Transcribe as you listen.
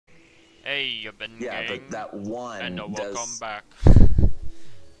Hey, you've been Yeah, gang, but that one and welcome back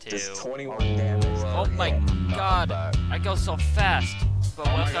does to... 21 damage. Oh my god, I go so fast, but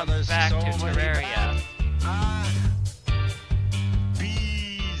welcome back to Terraria.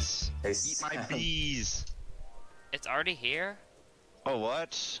 Bees! Hey, Eat my Sam. bees! It's already here? Oh,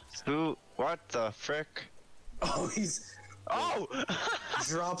 what? Who? What the frick? Oh, he's... Oh!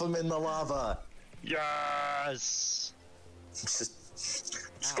 Drop him in the lava. Yes! Just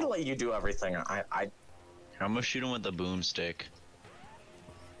gonna let you do everything. I'm gonna shoot him with the boomstick.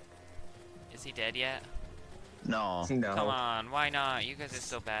 Is he dead yet? No. No. Come on, why not? You guys are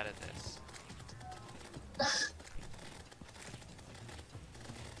so bad at this.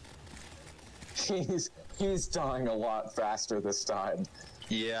 He's dying a lot faster this time.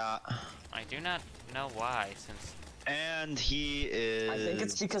 Yeah. I do not know why, since... And he is... I think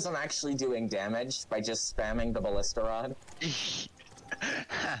it's because I'm actually doing damage by just spamming the ballista rod.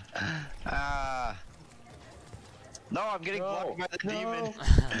 No, I'm getting blocked by the demon.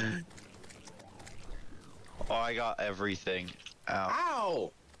 Oh, I got everything. Ow.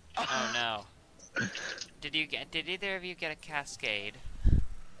 Ow! Oh no. Did either of you get a cascade?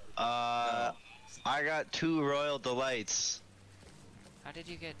 I got 2 Royal Delights. How did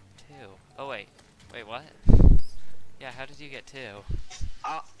you get 2? Oh wait. Wait, what? Yeah, how did you get 2?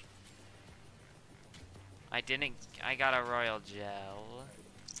 I got a royal gel.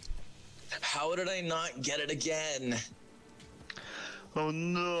 How did I not get it again? Oh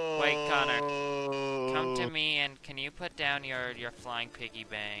no! Wait, Connor. Come to me and can you put down your flying piggy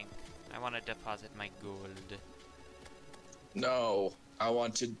bank? I want to deposit my gold. No, I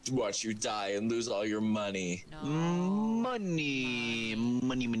want to watch you die and lose all your money. No. Money.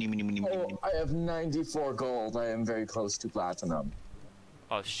 Oh, I have 94 gold. I am very close to platinum.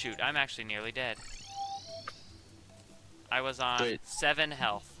 Oh shoot, I'm actually nearly dead. I was on 7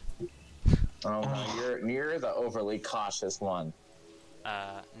 health. Oh, no, you're the overly cautious one.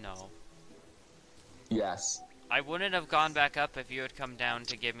 No. Yes. I wouldn't have gone back up if you had come down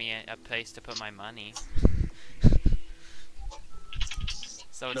to give me a place to put my money.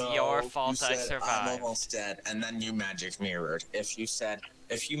 So it's your fault I survived. I'm almost dead, and then you magic mirrored. If you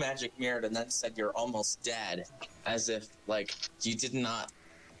magic mirrored and then said you're almost dead, as if like you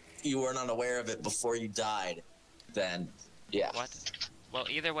were not aware of it before you died, then yeah. What? Well,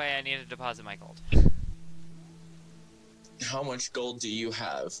 either way, I need to deposit my gold. How much gold do you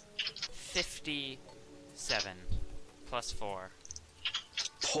have? 57 plus 4.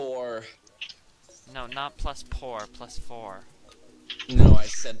 Poor. No, not plus poor, plus 4. No, I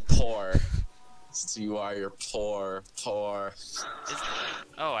said poor. So you are your poor. Oh,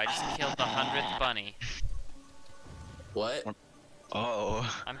 I just killed the 100th bunny. What?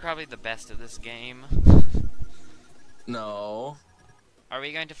 Oh. I'm probably the best at this game. No. Are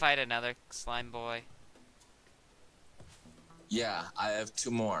we going to fight another slime boy? Yeah, I have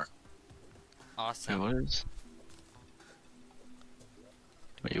 2 more. Awesome.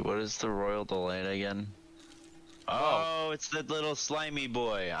 Wait, what is the Royal Delight again? Oh, it's the little slimy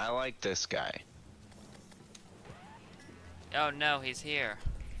boy. I like this guy. Oh no, he's here.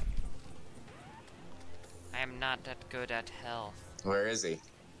 I am not that good at health. Where is he?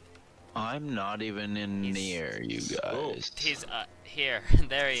 I'm not even near you guys. He's here.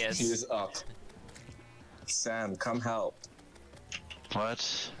 There he is. He is up. Sam, come help.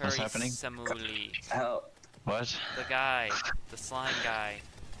 What? Hurry, What's happening? Samuli. Help. What? The guy. The slime guy.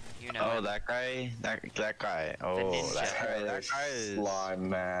 You know Oh, him. that guy? That guy. Oh, ninja. that guy is... Slime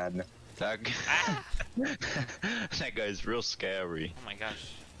man. That, Ah! that guy's real scary. Oh my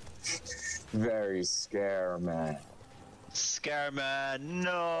gosh. Very scare man. Scare man,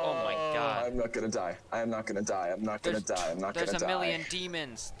 no! Oh my god. I'm not gonna die. I am not gonna die. I'm not gonna die. I'm not gonna die. There's a million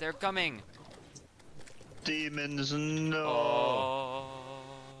demons. They're coming. Demons, no! Oh.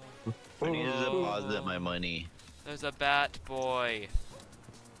 I need to deposit my money. There's a bat boy.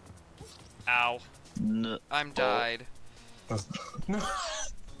 Ow. No. I'm died. No.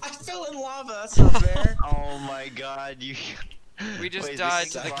 I fell in lava. That's not fair. Oh my god, you... We just Wait, died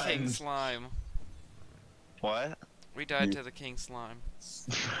this to the slime. king slime. What? We died to the king slime.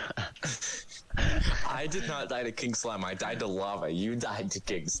 I did not die to King Slime. I died to lava. You died to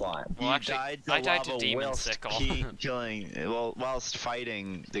King Slime. Well, You actually, died to I died to lava demon whilst sickle. whilst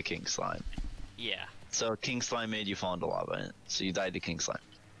fighting the king slime. Yeah. So king slime made you fall into lava, so you died to king slime.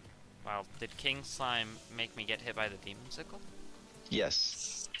 Wow. Did king slime make me get hit by the demon sickle?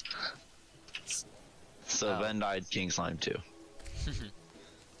 Yes. So Oh. then died king slime too.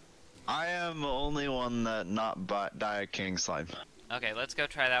 I am the only one that not died king slime. Okay, let's go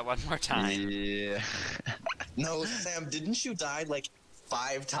try that one more time. Yeah. No, Sam, didn't you die like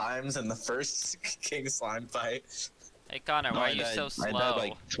 5 times in the first King Slime fight. Hey Connor, No, why I are you died, so slow? I died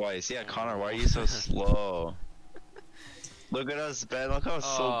like twice. Yeah, Connor, why are you so slow? Look at us, Ben. Look how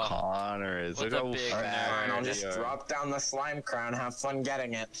slow Oh, Connor is. what Look a how big Alright, fine, I'll nerd. just drop down the slime crown, have fun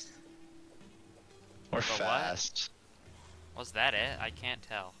getting it. We're The what? fast. Was that it? I can't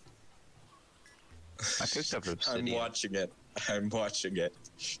tell. I picked up I'm obsidian. watching it. I'm watching it.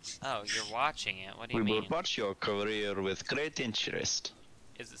 Oh, you're watching it. What do you We will mean? watch your career with great interest.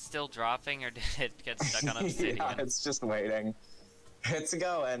 Is it still dropping or did it get stuck on obsidian? Yeah, it's just waiting. It's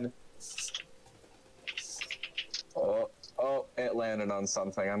going. Oh, it landed on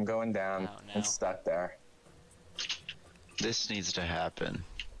something. I'm going down. Oh, no. It's stuck there. This needs to happen.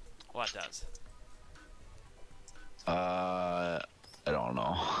 What does? I don't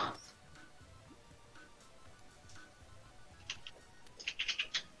know.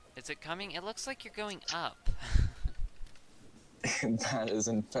 Is it coming? It looks like you're going up. That is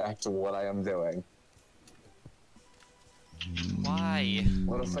in fact what I am doing. Why?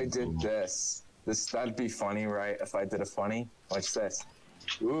 What if I did this? That'd be funny, right? If I did a funny? Watch this.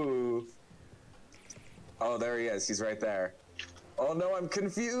 Ooh. Oh, there he is. He's right there. Oh no, I'm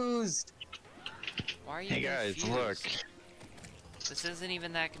confused. Why are you Hey guys, confused? look. This isn't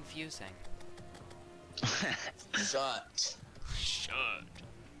even that confusing. Shut. Shut.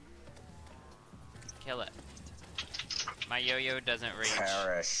 Kill it. My yo-yo doesn't reach.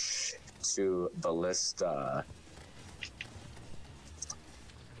 Perish to ballista.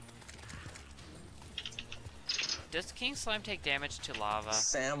 Does King Slime take damage to lava?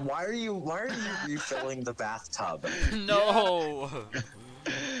 Sam, why are you refilling the bathtub? No!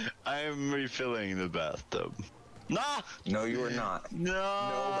 I'm refilling the bathtub. Nah! No, you are not. No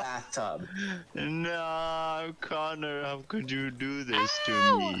No! bathtub. No, Connor, how could you do this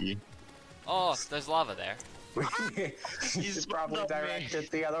Ow! to me? Oh, there's lava there. You He's should probably not me. direct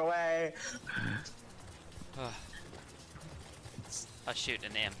it the other way. Oh shoot,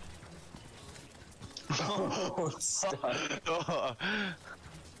 an imp. Oh, it's stuck. Oh,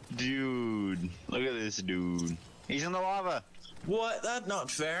 dude, look at this dude. He's in the lava. What? That's not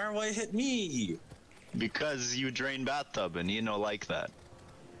fair. Why hit me? Because you drain bathtub and you know like that.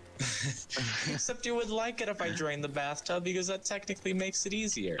 Except you would like it if I drained the bathtub because that technically makes it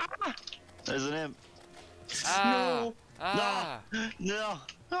easier. There's an imp. Ah! No. Ah! No!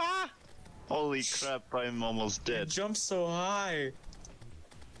 Ah! Holy crap, I'm almost It dead. jumped so high.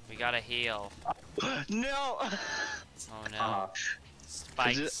 We gotta heal. No! Oh no.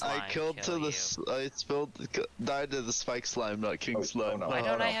 Spike slime. I killed kill to you. the died to the spike slime, not king slime. no. Why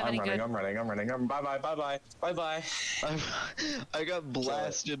don't I have I'm any running, good- I'm running. Bye-bye. I got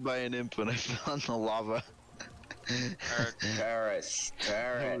blasted by an imp when I fell in the lava. Perish.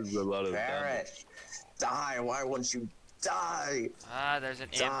 That was a lot of damage. Perish. Die. Why won't you die? Ah, there's an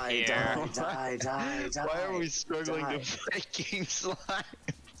imp Die, here. die. Why are we struggling die. to fight king slime?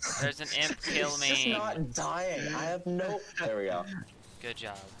 There's an imp, kill It's just me. not dying. I have no... There we go. Good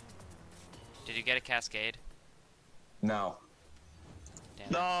job. Did you get a cascade? No. Damn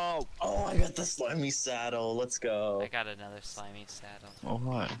it. No! Oh, I got the slimy saddle. Let's go. I got another slimy saddle. Oh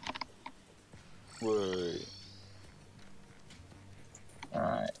what? Wait.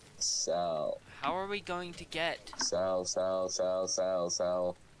 Alright. Sell. How are we going to get? Sell.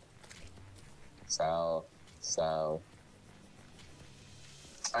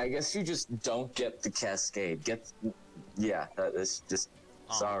 I guess you just don't get the cascade. Yeah, that is just...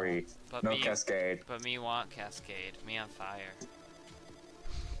 Aw, Sorry. But No me, cascade. But me want cascade. Me on fire.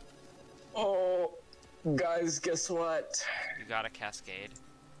 Oh, guys, guess what? You got a cascade?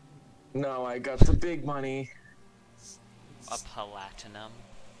 No, I got the big money. A platinum?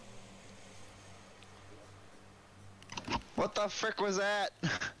 What the frick was that?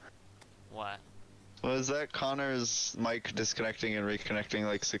 What? Was that Connor's mic disconnecting and reconnecting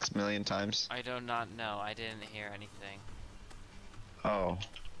like 6 million times? I do not know. I didn't hear anything. Oh.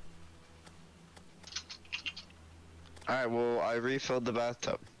 Alright, well, I refilled the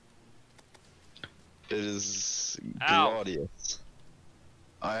bathtub. It is Ow. glorious.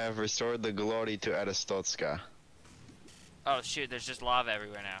 I have restored the glory to Aristotska. Oh shoot, there's just lava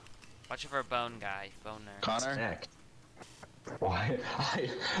everywhere now. Watch it for a bone guy. Bone nerd. Connor? Heck. Why?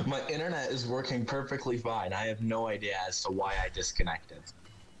 My internet is working perfectly fine. I have no idea as to why I disconnected.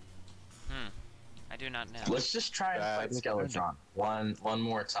 I do not know. Let's just try and fight Skeletron one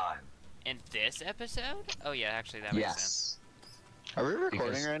more time. In this episode? Oh yeah, actually that makes sense. Yes. Are we recording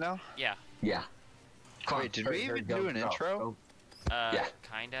Because- right now? Yeah. Come on, Wait, did we hurry, even go, do an go, intro? go. Yeah. Yeah.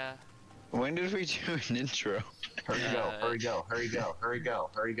 Kinda. When did we do an intro? Hurry go, hurry go, hurry go, hurry go,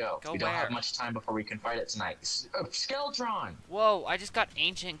 hurry go. Go We don't where? have much time before we can fight it tonight. Skeletron! Whoa, I just got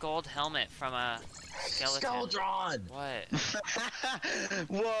ancient gold helmet from a skeleton. Skeletron! What?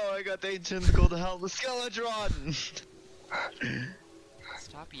 Whoa, I got the ancient gold helmet skeletron!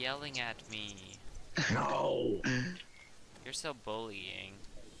 Stop yelling at me. No! You're so bullying.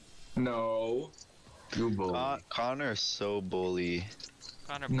 No. You bully. Connor's so bully.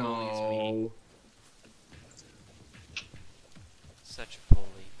 Connor bullies me. No. Such a bully.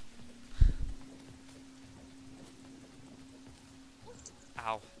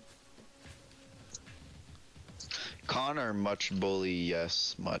 Ow. Connor much bully,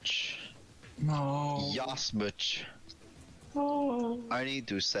 yes, much. No. Yas much. No. I need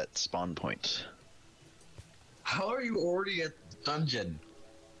to set spawn point. How are you already at dungeon?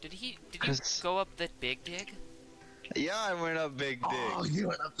 Did you 'Cause- go up the big dig? Yeah, I went up Big Dig. Oh, you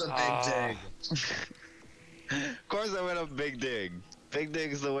went up the big Oh. dig. Of course I went up Big Dig. Big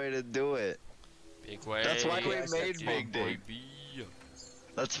Dig's the way to do it. Big way. That's why we I said made spawn Big Dig.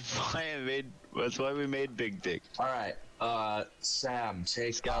 That's why we made Big Dig. Alright, Sam,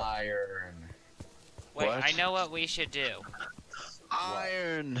 take go. iron. Wait, What? I know what we should do.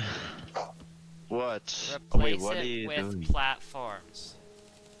 Iron. What? Replace Oh, wait, what are it you with doing? platforms,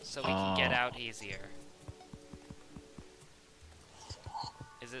 so we can get Oh. out easier.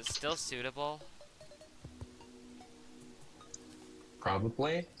 Is it still suitable?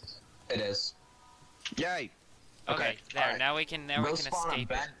 Probably. It is. Yay! Okay, there. alright. Now we can Go spawn it, escape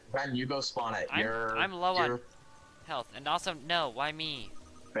Ben. it. Ben, you go spawn it. I'm low on health, and also no. Why me?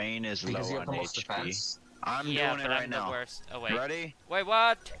 Bane is because you low have on the most HP. defense. I'm Yeah, doing it but right I'm the now. worst. Oh wait. Ready? Wait,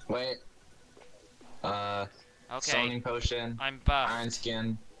 what? Wait. Okay, Summoning potion. I'm buffed. Iron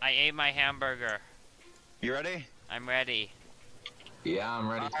skin. I ate my hamburger. You ready? I'm ready. Yeah, I'm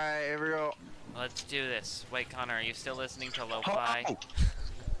ready. Alright, here we go. Let's do this. Wait, Connor, are you still listening to lo-fi? Oh!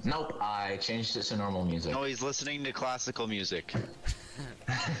 Nope, I changed it to normal music. No, he's listening to classical music.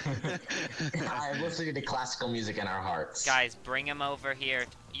 I'm listening to classical music in our hearts. Guys, bring him over here.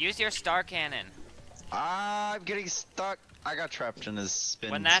 Use your star cannon. I'm getting stuck. I got trapped in his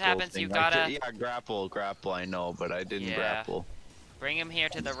spin. When that skull happens, thing. you gotta- Yeah, grapple, I know, but I didn't Yeah. grapple. Bring him here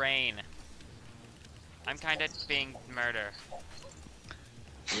to the rain. I'm kind of being murder.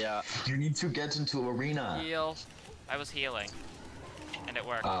 Yeah. You need to get into arena. Heal. I was healing, and it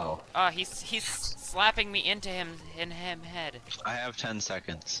worked. Oh. Oh, he's slapping me into him head. I have 10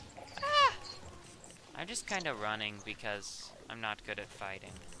 seconds. Ah! I'm just kind of running because I'm not good at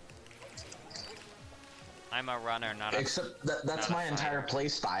fighting. I'm a runner, not a. Except that's not a my entire fighter. play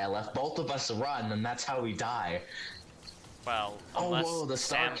style. If both of us run, then that's how we die. Well, Oh, unless whoa, the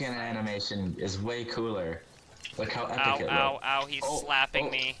star Sam cannon fights. animation is way cooler. Look how epic Ow, it ow, looks. ow, he's Oh, slapping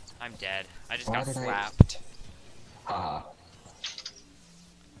oh. me. I'm dead. I just Why got did I- slapped. Haha.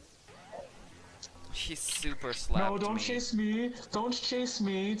 He's super slapped No, don't me. chase me. Don't chase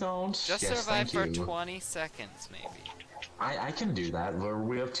me. Don't. Just Yes, survive thank for you. 20 seconds, maybe. I can do that.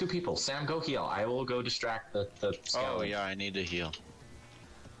 We have two people. Sam, go heal. I will go distract the Oh, skeleton. yeah, I need to heal.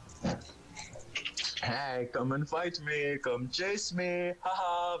 Hey, come and fight me. Come chase me.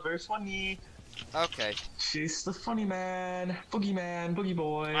 Haha, very funny. Okay, She's the funny man. Boogeyman, boogie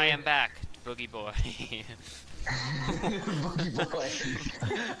boy. I am back, Boogie Boy. Boogie boy.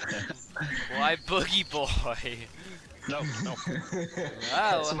 Why Boogie Boy? No, no.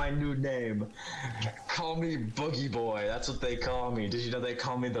 That's my new name. Call me Boogie Boy. That's what they call me. Did you know they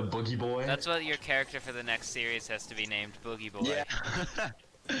call me the Boogie Boy? That's what your character for the next series has to be named, Boogie Boy. Yeah.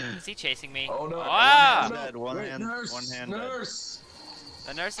 Is he chasing me? Oh no! Ah! One hand, one Wait, hand, nurse, one hand dead. Nurse.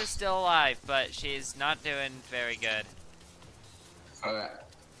 The nurse is still alive, but she's not doing very good. Okay,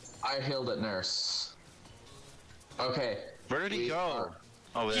 I healed it, nurse. Okay. Where did he we go? are-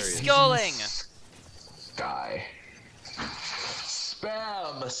 Oh, there He's he is. skulling! Guy.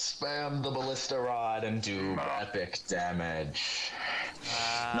 Spam the ballista rod and do epic damage.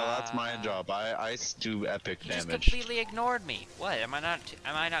 No, that's my job. I do epic He just damage. completely ignored me. What? Am I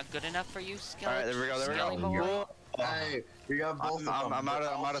not good enough for you, Alright, there we go, there we Skelly go. boy? Whoa. Hey, we got both I'm of them. out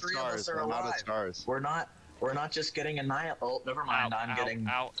of All three of us scars. are I'm out of alive. scars. We're not just getting annihilated. Oh, never mind. Ow, I'm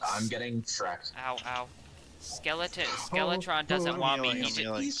ow. getting tracked. Ow, ow. Skeletron doesn't I'm want me. healing, I'm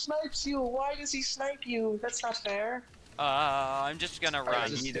healing. He snipes you. Why does he snipe you? That's not fair. I'm just gonna run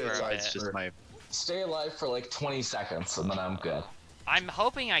just He stay for a decides bit. to snipe. Stay alive for like 20 seconds and then I'm good. I'm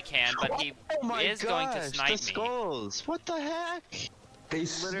hoping I can, but he Oh my is going to gosh, snipe the me. skulls! What the heck? They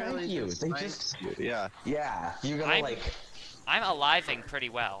snipe you. They just Yeah. yeah. You're gonna I'm- like I'm aliving pretty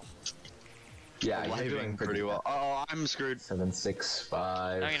well. Yeah, you're doing pretty well. Oh, I'm screwed. 7, 6,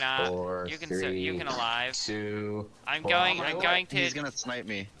 5, No, you're not. 4, You can 3, you can alive. 2. I'm Hold on. going to. He's gonna snipe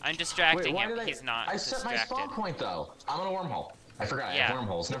me. I'm distracting Wait, why him. did He's not I set my distracted. spawn point though. I'm on a wormhole. I forgot I Yeah. have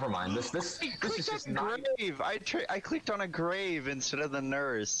wormholes. Never mind. This is just not. Grave. I clicked on a grave instead of the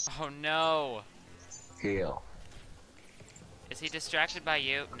nurse. Oh no. Heal. Is he distracted by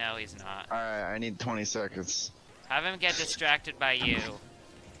you? No, he's not. Alright, I need 20 seconds. Have him get distracted by you.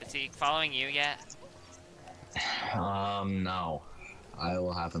 Is he following you yet? No. I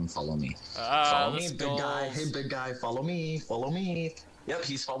will have him follow me. Follow me, big guy. Hey, big guy, follow me. Follow me. Yep,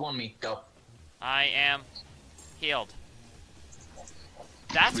 he's following me. Go. I am healed.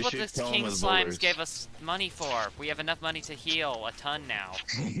 That's We what should the kill him King with Slimes boulders. gave us money for. We have enough money to heal a ton now.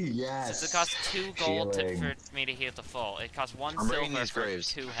 Yes. Since it costs 2 gold Healing. for me to heal to full. It costs 1 I'm bringing silver these for graves.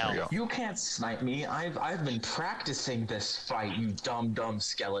 2 There health. you go. You can't snipe me. I've been practicing this fight, you dumb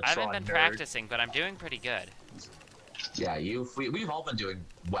skeletron I haven't been nerd. practicing, but I'm doing pretty good. Yeah, we've all been doing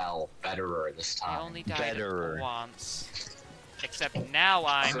well, betterer this I time. only died Betterer. once. Except now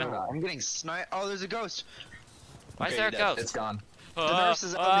I'm getting sniped. Oh, there's a ghost. Why is Okay, there a dead. ghost? It's gone. The nurse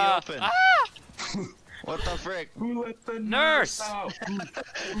is out in the open. Ah! What the frick? Who let the Nurse! out?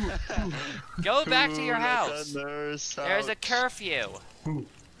 Go back to your Who let house. the nurse There's a out? curfew.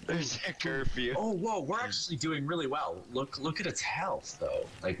 There's a curfew. Oh, whoa, we're actually doing really well. Look at its health, though.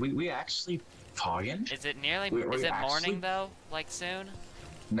 Like, we actually pogging? Is it nearly? Wait, is it actually? morning though? Like soon?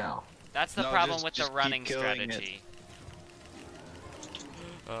 No. That's the No, problem with the just keep running killing it. strategy.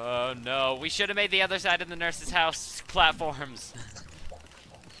 Oh no, we should have made the other side of the nurse's house platforms.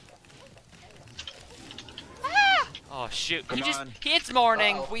 Ah! Oh shoot, Come he just, on. it's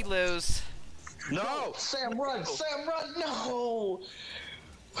morning, Uh-oh. we lose. No! Sam, run! Sam, run! No!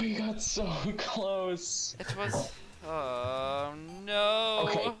 We got so close. It was, oh no.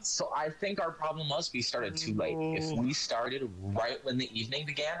 Okay, so I think our problem was we started too late. If we started right when the evening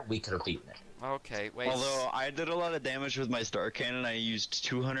began, we could have beaten it. Okay, wait. Although I did a lot of damage with my star cannon, I used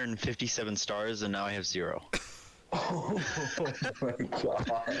 257 stars and now I have 0. Oh my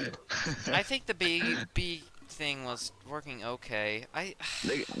god. I think the B thing was working okay.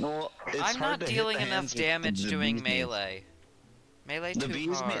 No, it's I'm hard not to hit dealing the enough hands with damage the doing bee's knees. melee. Melee The too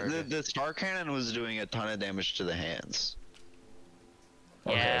bee's hard. the star cannon was doing a ton of damage to the hands.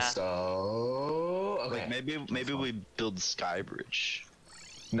 Okay, Yeah. so okay. Like maybe we build Skybridge,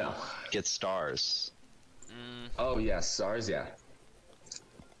 No. get stars. Oh yes, SARS, yeah.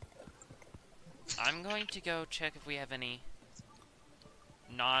 I'm going to go check if we have any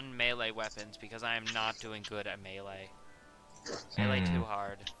non-melee weapons because I am not doing good at melee. Melee too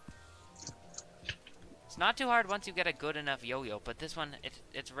hard. It's not too hard once you get a good enough yo-yo, but this one,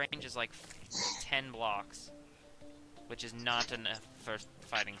 its range is like 10 blocks, which is not enough for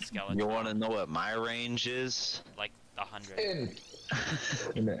fighting skeletons. You want to know what my range is? Like 100.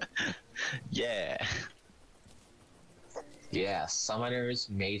 Yeah. Yeah, summoners,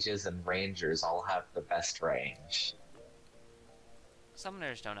 mages, and rangers all have the best range.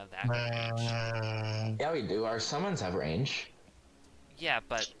 Summoners don't have that range. Yeah, we do. Our summons have range. Yeah,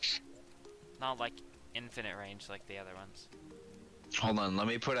 but not like infinite range like the other ones. Hold on, let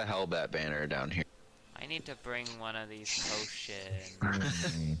me put a Hellbat banner down here. I need to bring one of these potions.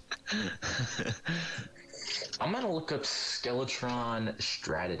 I'm gonna look up skeletron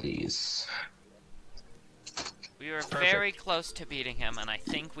strategies. We were very close to beating him, and I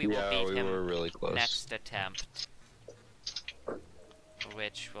think we will Yeah, beat we him were really close. next attempt.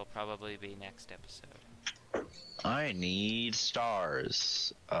 Which will probably be next episode. I need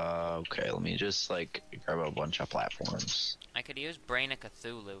stars. Okay, let me just like grab a bunch of platforms. I could use Brain of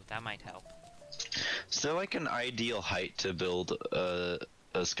Cthulhu, that might help. Is there like an ideal height to build a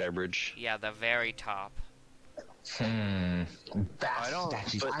Skybridge? Yeah, the very top. Bass I don't-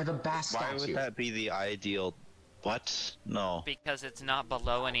 statues. but I have a bass Why statue. would that be the ideal? What? No. Because it's not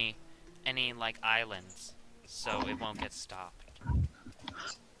below any like islands. So it won't get stopped.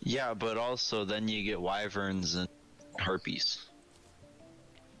 Yeah, but also then you get wyverns and harpies.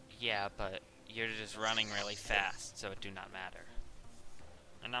 Yeah, but you're just running really fast, so it do not matter.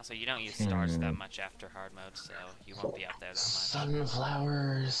 And also, you don't use stars that much after hard mode, so you won't be out there that much.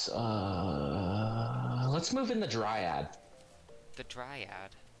 Sunflowers. Let's move in the Dryad. The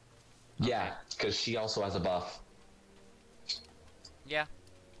Dryad. Yeah, because she also has a buff. Yeah.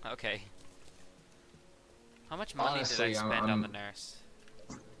 Okay. How much money Honestly, did I spend on the nurse?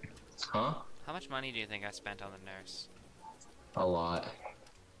 Huh? How much money do you think I spent on the nurse? A lot.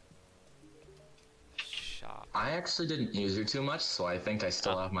 Shop. I actually didn't use her too much, so I think I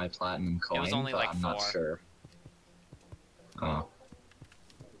still have my platinum coin. was only but like I'm not 4. sure. Oh.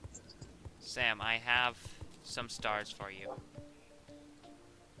 Sam, I have some stars for you.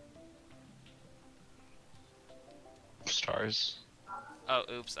 Stars? Oh,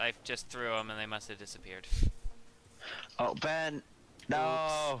 oops, I just threw them and they must have disappeared. Oh, Ben!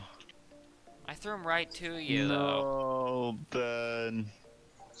 No! I threw them right to you, though. No, Ben.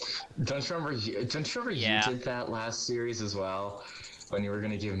 Don't you remember Yeah. you did that last series as well? When you were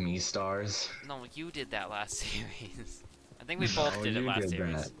gonna give me stars? No, you did that last series. I think we both No, did it you last did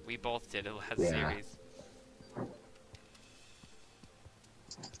series. that. We both did it last Yeah. series.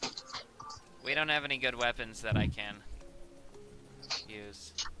 We don't have any good weapons that I can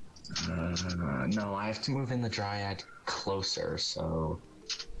use. No, I have to move in the Dryad closer, so...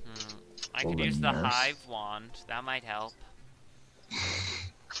 I could use the Hive Wand. That might help.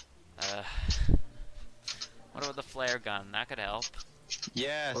 What about the flare gun? That could help.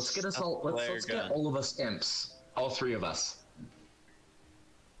 Yes. Let's get us all. Let's get all of us imps. All three of us.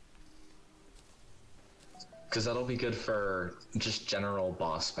 Because that'll be good for just general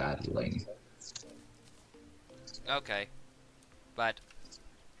boss battling. Okay. But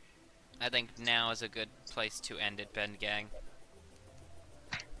I think now is a good place to end it, Ben Gang.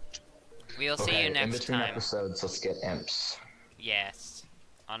 We'll see you next in between time. episodes, let's get imps. Yes.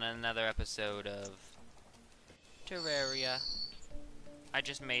 On another episode of Terraria. I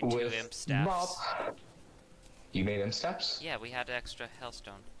just made 2 With imp staffs. Bob. You made imp steps? Yeah, we had extra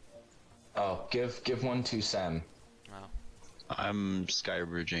hellstone. Oh, give one to Sam. Oh. I'm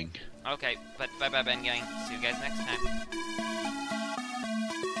skybridging. Okay, but bye bye Ben Gang. See you guys next time.